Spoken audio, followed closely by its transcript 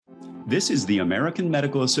This is the American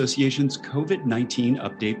Medical Association's COVID-19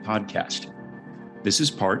 Update podcast. This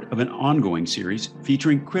is part of an ongoing series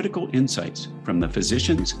featuring critical insights from the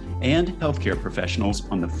physicians and healthcare professionals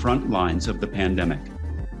on the front lines of the pandemic.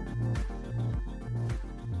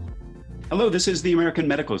 Hello, this is the American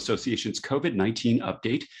Medical Association's COVID-19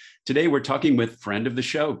 Update. Today, we're talking with friend of the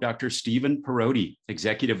show, Dr. Stephen Parodi,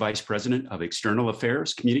 Executive Vice President of External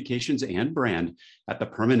Affairs, Communications, and Brand at the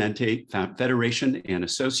Permanente Federation and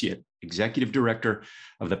Associate Executive Director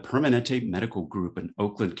of the Permanente Medical Group in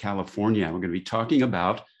Oakland, California. We're going to be talking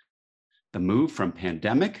about the move from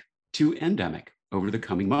pandemic to endemic over the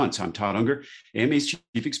coming months. I'm Todd Unger, AMA's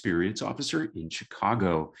Chief Experience Officer in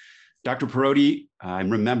Chicago. Dr. Parodi, I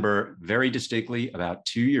remember very distinctly about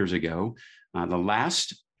 2 years ago, the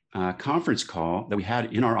last conference call that we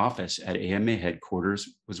had in our office at AMA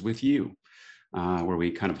headquarters was with you, where we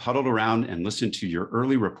kind of huddled around and listened to your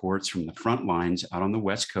early reports from the front lines out on the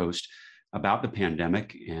West Coast about the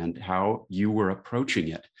pandemic and how you were approaching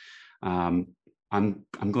it. I'm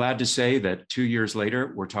glad to say that 2 years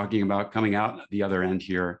later, we're talking about coming out the other end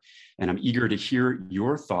here, and I'm eager to hear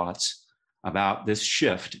your thoughts about this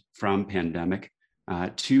shift from pandemic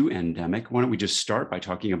to endemic. Why don't we just start by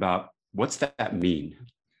talking about what's that mean?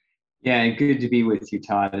 Yeah, good to be with you,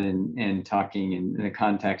 Todd, and talking in the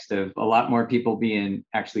context of a lot more people being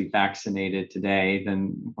actually vaccinated today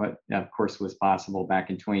than what, of course, was possible back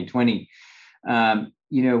in 2020.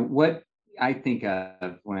 What I think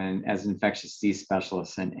of when, as an infectious disease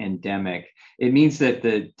specialist, an endemic, it means that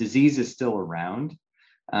the disease is still around,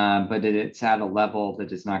 but it's at a level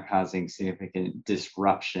that is not causing significant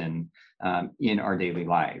disruption in our daily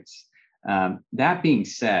lives. That being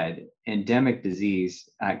said, endemic disease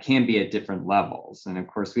can be at different levels. And of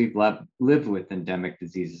course, we've lived with endemic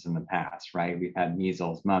diseases in the past, right? We've had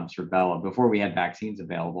measles, mumps, rubella. Before we had vaccines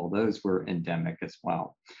available, those were endemic as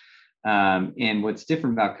well. And what's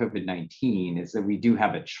different about COVID-19 is that we do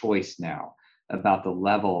have a choice now about the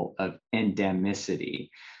level of endemicity.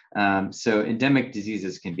 So endemic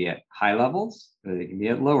diseases can be at high levels, or they can be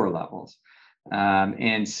at lower levels.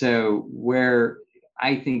 And so where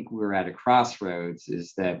I think we're at a crossroads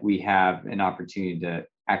is that we have an opportunity to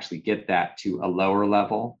actually get that to a lower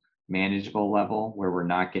level, manageable level, where we're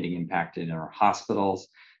not getting impacted in our hospitals,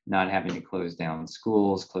 not having to close down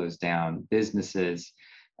schools, close down businesses.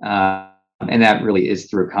 And that really is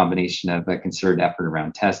through a combination of a concerted effort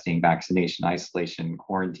around testing, vaccination, isolation,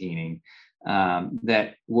 quarantining,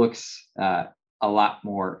 that looks a lot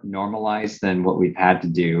more normalized than what we've had to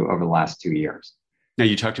do over the last 2 years. Now,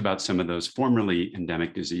 you talked about some of those formerly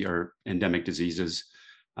endemic diseases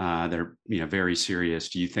that are very serious.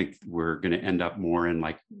 Do you think we're going to end up more in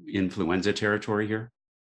like influenza territory here?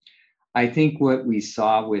 I think what we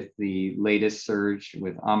saw with the latest surge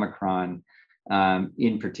with Omicron,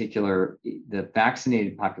 in particular, the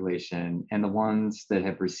vaccinated population and the ones that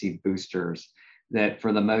have received boosters, that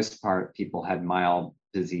for the most part, people had mild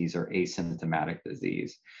disease or asymptomatic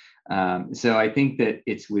disease. So I think that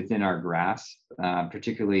it's within our grasp,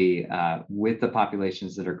 particularly with the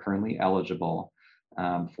populations that are currently eligible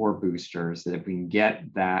for boosters, that if we can get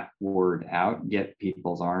that word out, get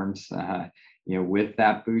people's arms, with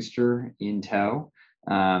that booster in tow,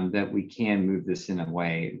 that we can move this in a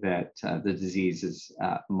way that the disease is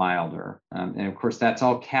milder. And of course, that's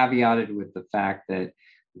all caveated with the fact that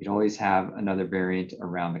we could always have another variant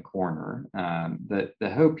around the corner.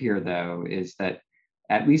 The hope here, though, is that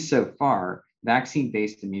at least so far,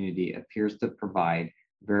 vaccine-based immunity appears to provide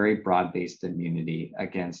very broad-based immunity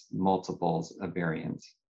against multiples of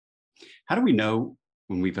variants. How do we know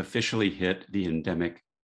when we've officially hit the endemic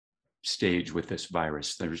stage with this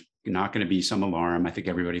virus? There's not going to be some alarm. I think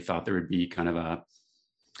everybody thought there would be kind of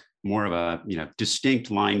more of a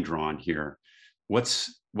distinct line drawn here.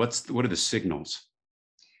 What are the signals?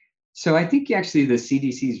 So I think actually the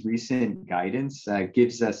CDC's recent guidance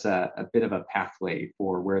gives us a bit of a pathway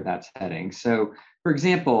for where that's heading. So, for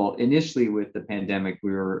example, initially with the pandemic,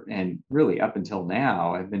 we were, and really up until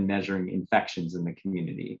now, have been measuring infections in the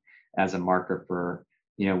community as a marker for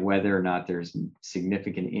whether or not there's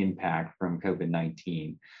significant impact from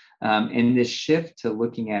COVID-19. And this shift to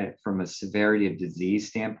looking at it from a severity of disease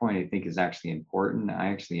standpoint, I think is actually important.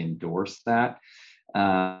 I actually endorse that.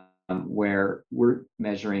 Where we're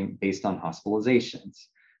measuring based on hospitalizations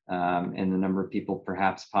and the number of people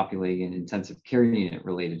perhaps populating an intensive care unit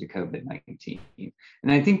related to COVID-19. And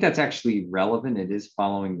I think that's actually relevant. It is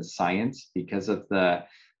following the science because of the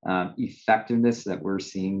effectiveness that we're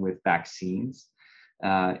seeing with vaccines.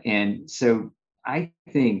 And so I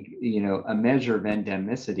think, a measure of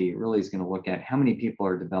endemicity really is going to look at how many people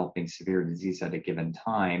are developing severe disease at a given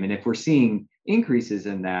time. And if we're seeing increases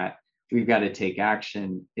in that, we've got to take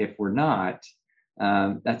action. If we're not,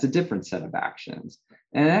 that's a different set of actions.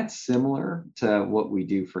 And that's similar to what we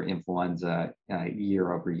do for influenza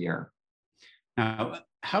year over year. Now,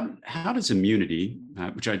 how does immunity,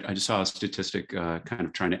 which I just saw a statistic kind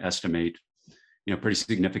of trying to estimate, pretty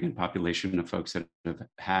significant population of folks that have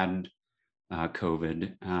had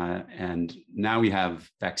COVID, and now we have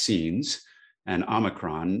vaccines and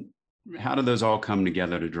Omicron. How do those all come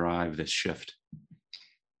together to drive this shift?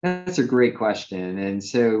 That's a great question. And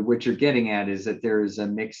so what you're getting at is that there is a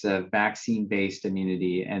mix of vaccine-based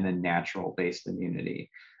immunity and then natural-based immunity.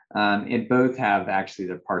 And both have actually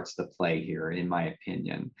their parts to play here, in my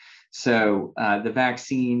opinion. So the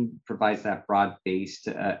vaccine provides that broad-based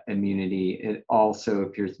immunity. It also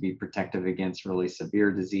appears to be protective against really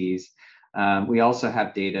severe disease. We also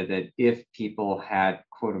have data that if people had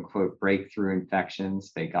quote unquote breakthrough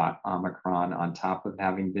infections, they got Omicron on top of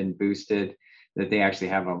having been boosted, that they actually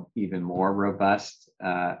have an even more robust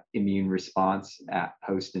immune response at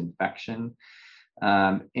post-infection.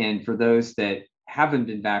 And for those that haven't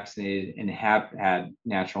been vaccinated and have had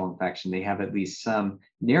natural infection, they have at least some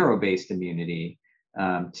narrow-based immunity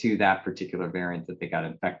to that particular variant that they got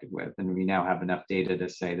infected with. And we now have enough data to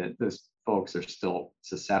say that those folks are still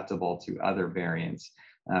susceptible to other variants,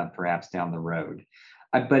 perhaps down the road.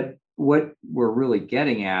 But what we're really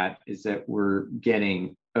getting at is that we're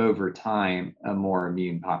getting over time a more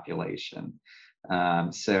immune population.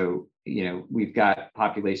 So, we've got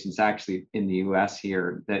populations actually in the US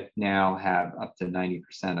here that now have up to 90%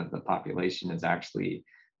 of the population is actually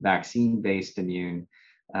vaccine-based immune.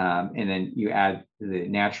 And then you add the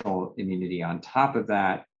natural immunity on top of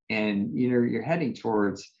that, and you're heading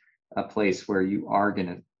towards a place where you are going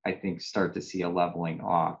to, I think, start to see a leveling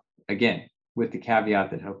off. Again, with the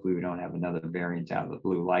caveat that hopefully we don't have another variant out of the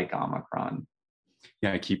blue like Omicron.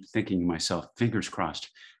 Yeah, I keep thinking to myself, fingers crossed,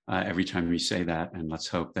 every time you say that, and let's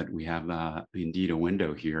hope that we have indeed a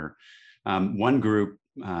window here. One group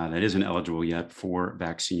that isn't eligible yet for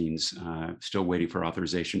vaccines, still waiting for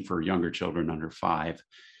authorization for younger children under 5.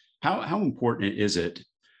 How important is it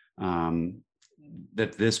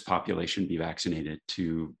that this population be vaccinated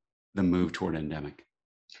to the move toward endemic?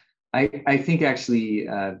 I think actually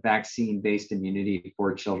vaccine-based immunity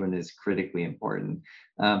for children is critically important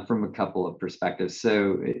from a couple of perspectives.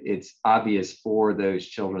 So it's obvious for those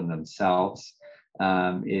children themselves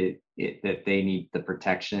that they need the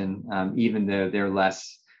protection, even though they're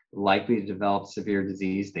less likely to develop severe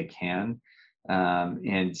disease, they can.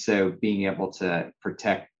 And so being able to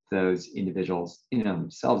protect those individuals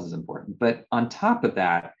themselves is important. But on top of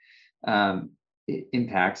that, it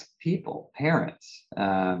impacts people, parents.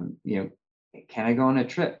 Can I go on a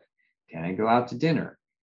trip? Can I go out to dinner?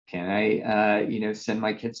 Can I, send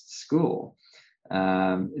my kids to school?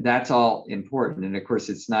 That's all important. And of course,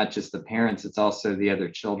 it's not just the parents, it's also the other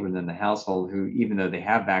children in the household who, even though they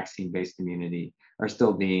have vaccine-based immunity, are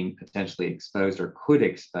still being potentially exposed or could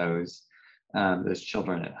expose those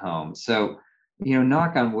children at home. So,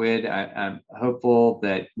 knock on wood, I'm hopeful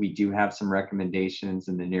that we do have some recommendations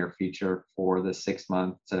in the near future for the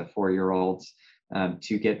 6-month to 4-year-olds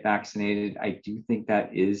to get vaccinated. I do think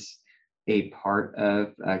that is a part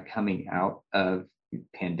of coming out of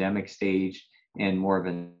pandemic stage and more of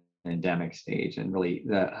an endemic stage. And really,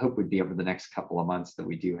 the hope would be over the next couple of months that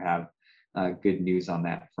we do have good news on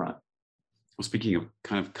that front. Well, speaking of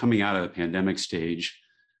kind of coming out of the pandemic stage,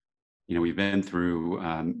 we've been through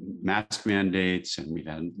mask mandates, and we've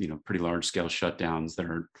had, pretty large scale shutdowns that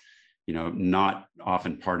are, not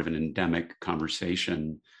often part of an endemic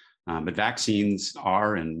conversation, but vaccines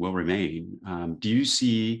are and will remain. Do you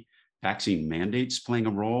see vaccine mandates playing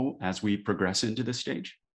a role as we progress into this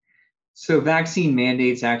stage? So vaccine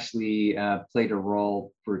mandates actually played a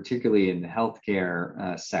role, particularly in the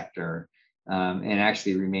healthcare sector, and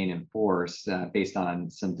actually remain in force based on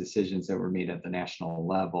some decisions that were made at the national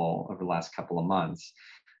level over the last couple of months.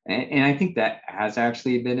 And I think that has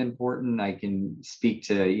actually been important. I can speak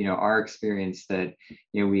to, our experience that,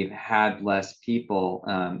 we've had less people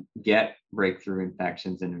get breakthrough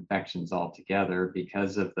infections and infections altogether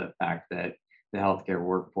because of the fact that the healthcare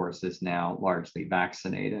workforce is now largely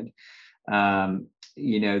vaccinated. There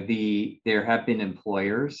have been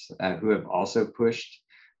employers who have also pushed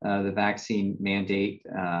the vaccine mandate,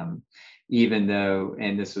 even though,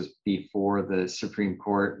 and this was before the Supreme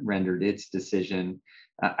Court rendered its decision.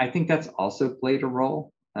 I think that's also played a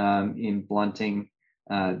role in blunting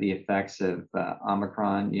the effects of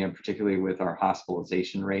Omicron, particularly with our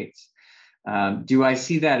hospitalization rates. Do I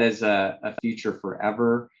see that as a future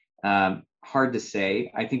forever? Hard to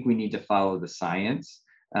say. I think we need to follow the science.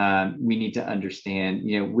 We need to understand,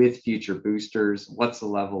 with future boosters, what's the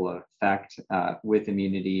level of effect with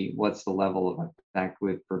immunity? What's the level of effect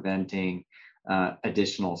with preventing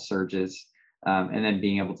additional surges? And then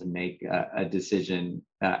being able to make a decision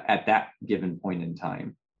at that given point in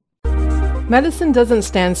time. Medicine doesn't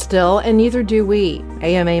stand still, and neither do we.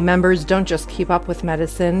 AMA members don't just keep up with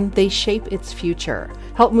medicine, they shape its future.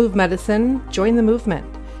 Help move medicine, join the movement.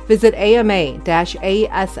 Visit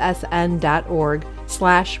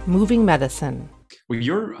ama-assn.org/movingmedicine. Well,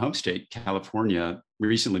 your home state, California,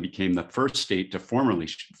 recently became the first state to formally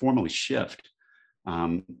shift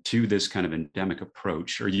to this kind of endemic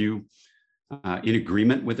approach. Are you in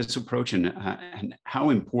agreement with this approach, and how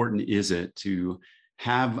important is it to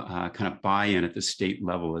have kind of buy-in at the state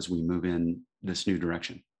level as we move in this new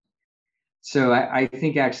direction? So I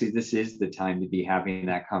think actually this is the time to be having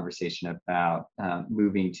that conversation about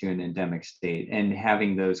moving to an endemic state and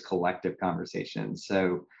having those collective conversations.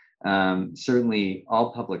 So certainly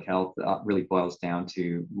all public health really boils down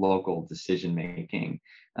to local decision making.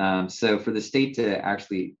 So for the state to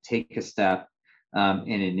actually take a step and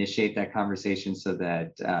initiate that conversation so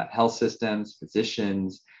that health systems,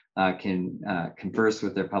 physicians can converse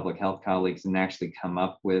with their public health colleagues and actually come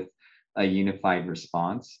up with a unified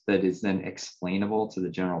response that is then explainable to the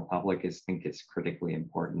general public, I think is critically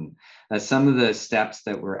important. Some of the steps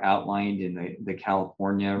that were outlined in the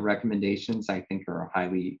California recommendations, I think are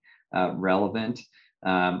highly relevant.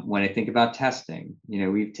 When I think about testing,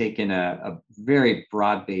 we've taken a very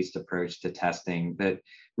broad-based approach to testing that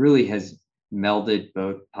really has melded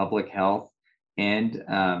both public health and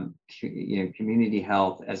community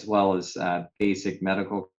health, as well as basic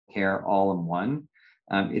medical care all in one.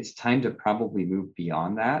 It's time to probably move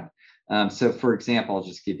beyond that. So for example, I'll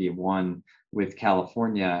just give you one with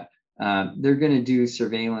California. They're going to do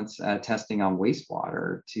surveillance testing on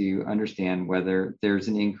wastewater to understand whether there's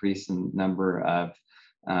an increase in number of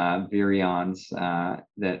virions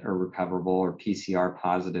that are recoverable or PCR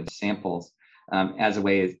positive samples, as a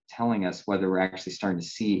way of telling us whether we're actually starting to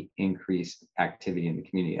see increased activity in the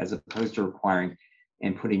community, as opposed to requiring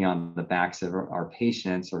and putting on the backs of our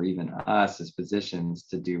patients or even us as physicians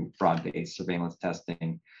to do broad-based surveillance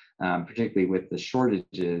testing, particularly with the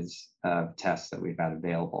shortages of tests that we've had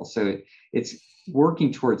available. So it's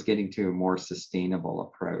working towards getting to a more sustainable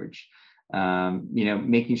approach,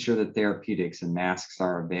 making sure that therapeutics and masks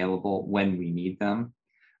are available when we need them,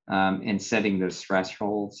 and setting those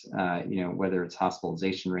thresholds, whether it's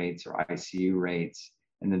hospitalization rates or ICU rates,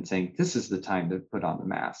 and then saying, this is the time to put on the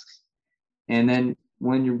masks. And then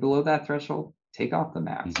when you're below that threshold, take off the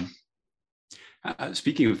mask. Mm-hmm.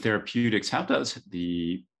 Speaking of therapeutics, how does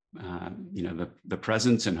the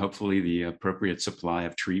presence and hopefully the appropriate supply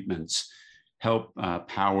of treatments help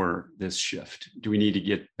power this shift? Do we need to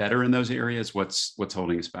get better in those areas? What's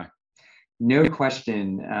holding us back? No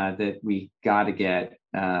question that we got to get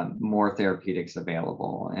more therapeutics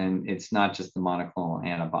available, and it's not just the monoclonal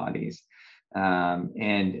antibodies.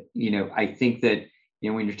 I think that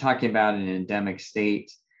when you're talking about an endemic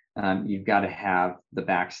state, you've got to have the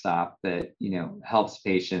backstop that helps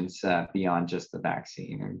patients beyond just the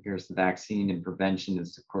vaccine. And here's the vaccine, and prevention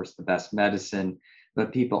is of course the best medicine,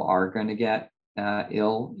 but people are going to get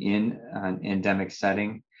ill in an endemic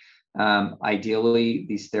setting. Ideally,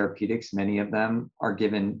 these therapeutics, many of them are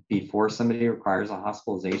given before somebody requires a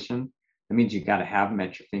hospitalization. That means you've got to have them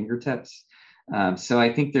at your fingertips. So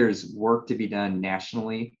I think there's work to be done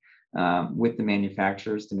nationally with the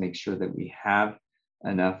manufacturers to make sure that we have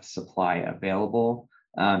enough supply available.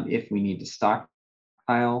 If we need to stockpile,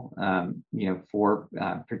 for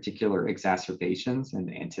particular exacerbations and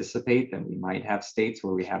anticipate that we might have states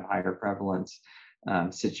where we have higher prevalence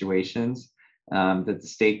situations, that the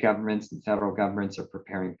state governments and federal governments are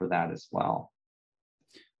preparing for that as well.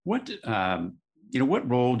 What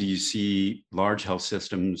role do you see large health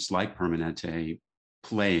systems like Permanente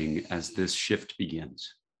playing as this shift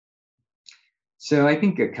begins? So I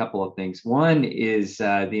think a couple of things. One is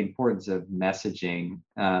the importance of messaging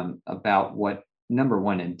about what, number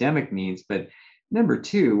one, endemic means, but number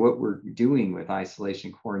two, what we're doing with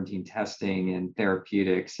isolation, quarantine testing, and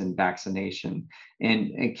therapeutics and vaccination,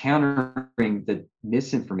 and countering the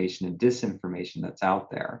misinformation and disinformation that's out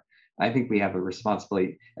there. I think we have a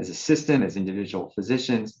responsibility as a system, as individual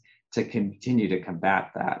physicians, to continue to combat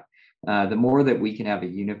that. The more that we can have a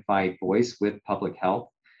unified voice with public health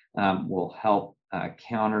will help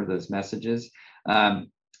counter those messages.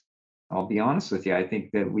 I'll be honest with you, I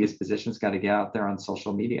think that we as physicians got to get out there on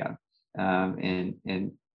social media and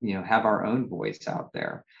have our own voice out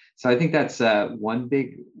there. So I think that's one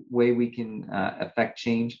big way we can affect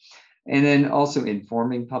change. And then also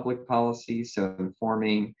informing public policy, so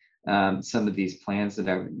informing some of these plans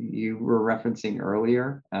that you were referencing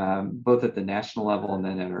earlier, both at the national level and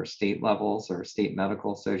then at our state levels or state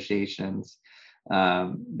medical associations.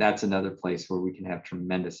 That's another place where we can have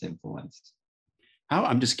tremendous influence.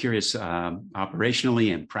 I'm just curious,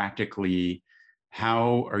 operationally and practically,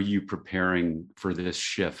 how are you preparing for this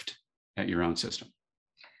shift at your own system?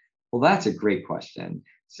 Well, that's a great question.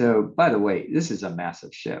 So, by the way, this is a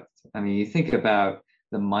massive shift. I mean, you think about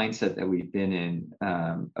the mindset that we've been in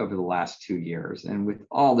over the last 2 years, and with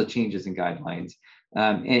all the changes in guidelines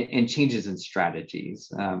and changes in strategies.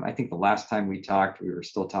 I think the last time we talked, we were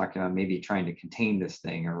still talking about maybe trying to contain this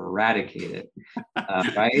thing or eradicate it,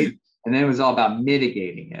 right? And then it was all about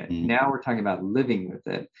mitigating it. Mm-hmm. Now we're talking about living with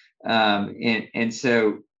it. And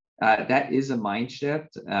so that is a mind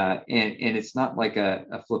shift, and it's not like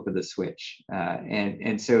a flip of the switch.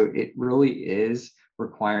 And so it really is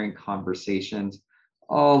requiring conversations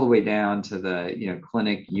all the way down to the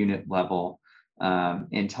clinic unit level,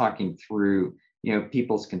 and talking through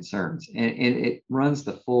people's concerns. And it runs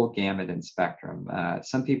the full gamut and spectrum.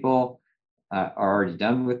 Some people are already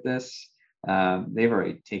done with this. They've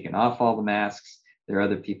already taken off all the masks. There are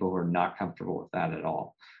other people who are not comfortable with that at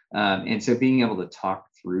all. And so being able to talk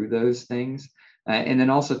through those things, and then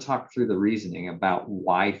also talk through the reasoning about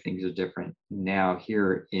why things are different now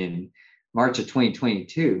here in March of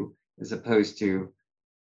 2022, as opposed to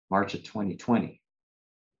March of 2020.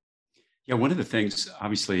 Yeah, one of the things,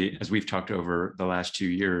 obviously, as we've talked over the last 2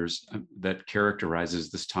 years, that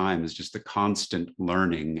characterizes this time is just the constant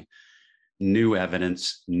learning, new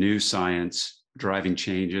evidence, new science, driving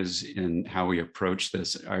changes in how we approach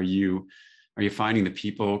this. Are you finding that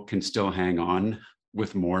people can still hang on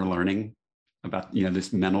with more learning about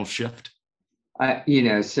this mental shift? Let's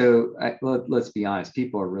be honest.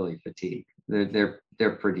 People are really fatigued.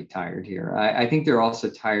 They're pretty tired here. I think they're also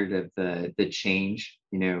tired of the change,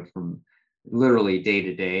 from literally day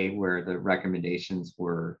to day, where the recommendations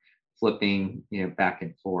were flipping, back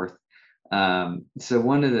and forth. So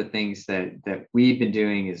one of the things that we've been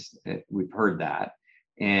doing is we've heard that,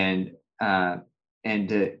 and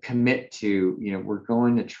to commit to, we're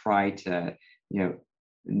going to try to,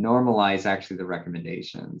 normalize actually the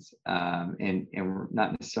recommendations, and we're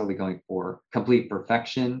not necessarily going for complete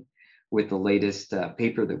perfection with the latest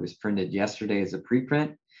paper that was printed yesterday as a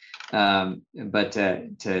preprint, but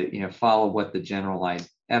to follow what the generalized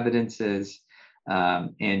evidence is,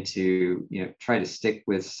 and to try to stick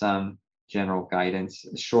with some general guidance,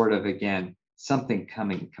 short of, again, something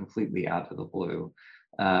coming completely out of the blue.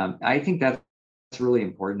 I think that's really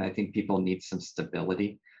important. I think people need some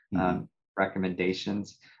stability.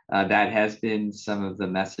 Recommendations. That has been some of the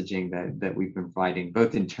messaging that we've been providing,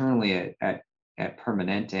 both internally at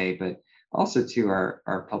Permanente, but also to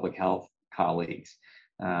our public health colleagues,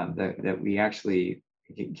 that we actually,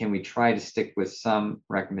 can we try to stick with some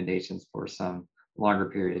recommendations for some longer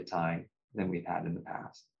period of time than we've had in the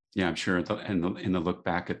past. Yeah, I'm sure in the look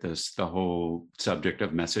back at this, the whole subject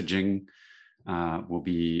of messaging will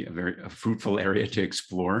be a fruitful area to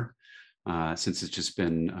explore, since it's just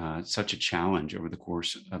been such a challenge over the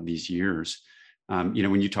course of these years.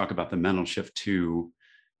 When you talk about the mental shift too,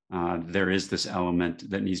 there is this element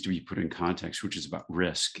that needs to be put in context, which is about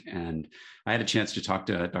risk. And I had a chance to talk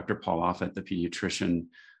to Dr. Paul Offit, the pediatrician,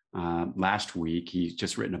 last week. He's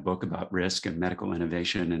just written a book about risk and medical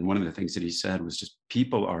innovation. And one of the things that he said was just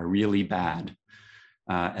people are really bad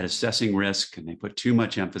at assessing risk, and they put too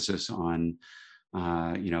much emphasis on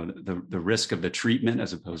the risk of the treatment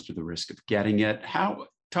as opposed to the risk of getting it.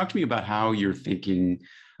 Talk to me about how you're thinking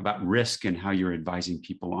about risk and how you're advising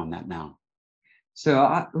people on that now. So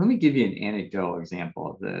let me give you an anecdotal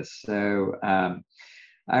example of this. So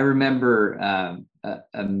I remember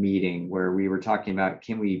a meeting where we were talking about,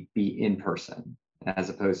 can we be in person as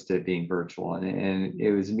opposed to being virtual? And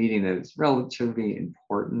it was a meeting that was relatively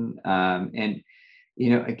important. And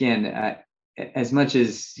again, as much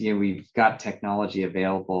as we've got technology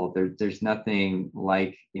available, there's nothing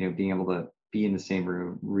like being able to be in the same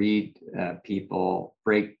room, read people,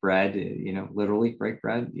 break bread, literally break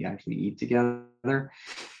bread. You actually eat together.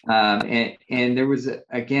 And there was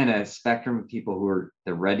again a spectrum of people who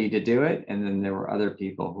they're ready to do it, and then there were other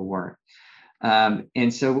people who weren't.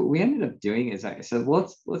 And so what we ended up doing is I said,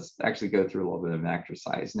 well, let's actually go through a little bit of an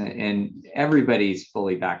exercise, and everybody's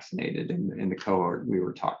fully vaccinated in the cohort we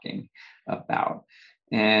were talking about.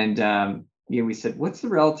 And we said, what's the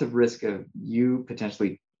relative risk of you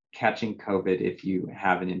potentially catching COVID if you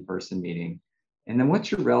have an in-person meeting? And then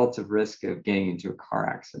what's your relative risk of getting into a car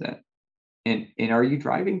accident? And are you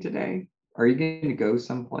driving today? Are you going to go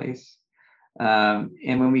someplace?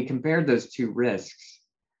 And when we compared those two risks,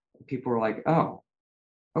 people were like, oh,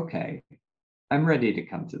 okay, I'm ready to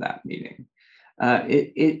come to that meeting.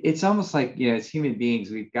 It's almost like, as human beings,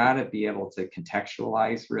 we've got to be able to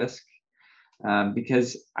contextualize risk,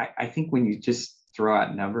 because I think when you just throw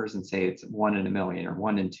out numbers and say it's 1 in a million or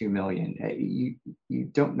 1 in 2 million, you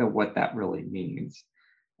don't know what that really means.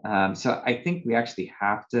 So I think we actually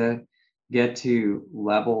have to get to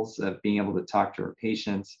levels of being able to talk to our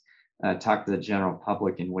patients, talk to the general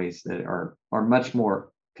public in ways that are much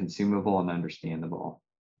more consumable and understandable.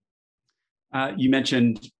 You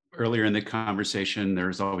mentioned earlier in the conversation,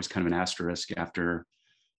 there's always kind of an asterisk after,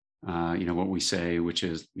 what we say, which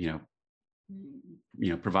is,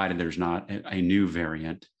 provided there's not a new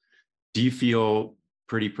variant. Do you feel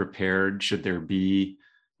pretty prepared? Should there be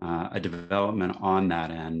a development on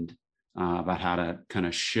that end about how to kind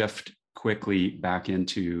of shift quickly back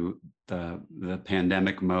into the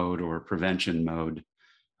pandemic mode or prevention mode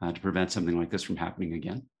to prevent something like this from happening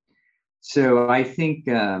again? So I think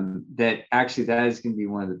that actually that is going to be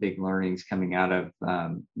one of the big learnings coming out of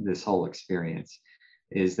this whole experience,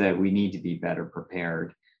 is that we need to be better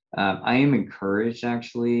prepared. I am encouraged,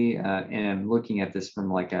 actually, and I'm looking at this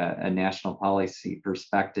from like a national policy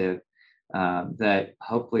perspective, that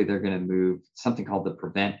hopefully they're going to move something called the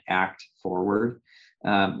Prevent Act forward,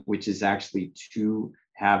 which is actually to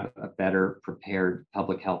have a better prepared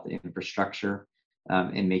public health infrastructure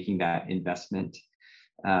and making that investment.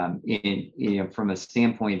 From a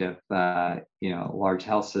standpoint of large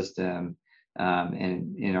health system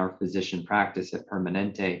and in our physician practice at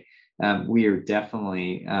Permanente, we are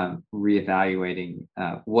definitely reevaluating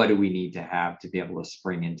what do we need to have to be able to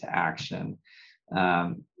spring into action.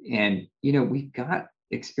 And we've got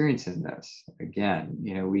experience in this. Again,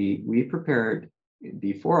 we prepared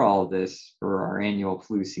before all of this for our annual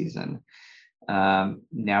flu season.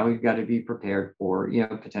 Now we've got to be prepared for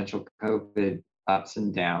potential COVID ups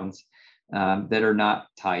and downs that are not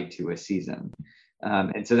tied to a season.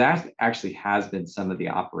 And so that actually has been some of the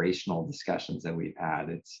operational discussions that we've had.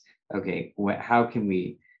 It's okay, how can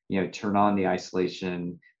we turn on the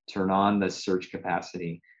isolation, turn on the surge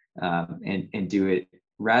capacity, and do it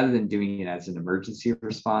rather than doing it as an emergency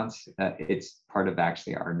response. It's part of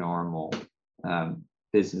actually our normal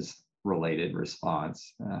business related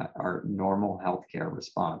response, our normal healthcare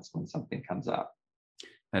response when something comes up.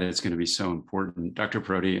 That is going to be so important. Dr.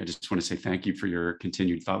 Parodi, I just want to say thank you for your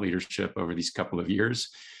continued thought leadership over these couple of years.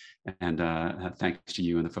 And thanks to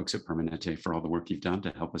you and the folks at Permanente for all the work you've done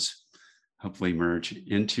to help us hopefully merge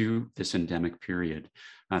into this endemic period.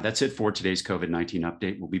 That's it for today's COVID-19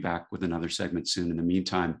 update. We'll be back with another segment soon. In the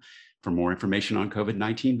meantime, for more information on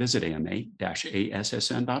COVID-19, visit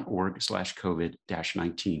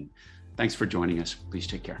ama-assn.org/COVID-19. Thanks for joining us. Please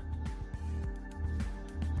take care.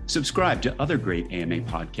 Subscribe to other great AMA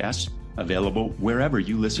podcasts available wherever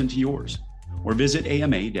you listen to yours, or visit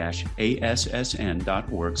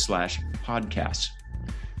ama-assn.org/podcasts.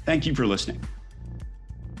 Thank you for listening.